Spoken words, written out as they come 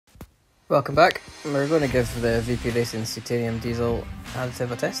Welcome back. We're going to give the VP Racing Cetanium diesel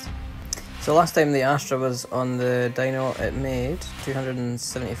additive a test. So last time the Astra was on the dyno, it made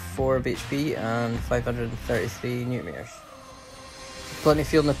 274 bhp and 533 Nm. Plenty of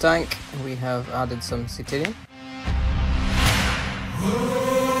fuel in the tank. We have added some Cetanium.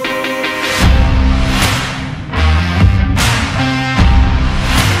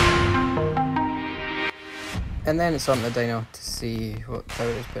 And then it's on the dyno to see what power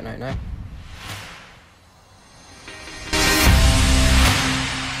it's putting out now.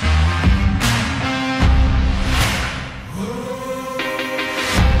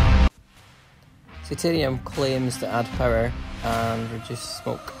 Cetanium claims to add power and reduce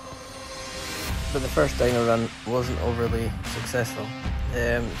smoke, but the first dyno run wasn't overly successful.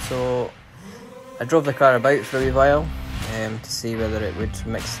 So I drove the car about for a wee while to see whether it would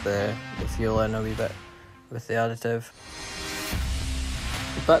mix the fuel in a wee bit with the additive.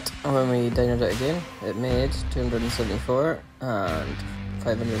 But when we dynoed it again, it made 274 and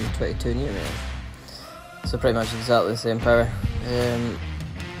 522 Nm. So pretty much exactly the same power.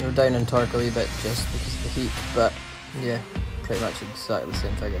 We're down in torque a wee bit just because of the heat, but yeah, pretty much exactly the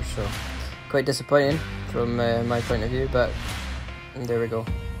same figure. So quite disappointing from my point of view, but there we go.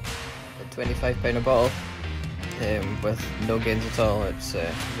 At £25 a bottle with no gains at all, it's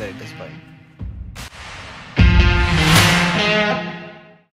very disappointing.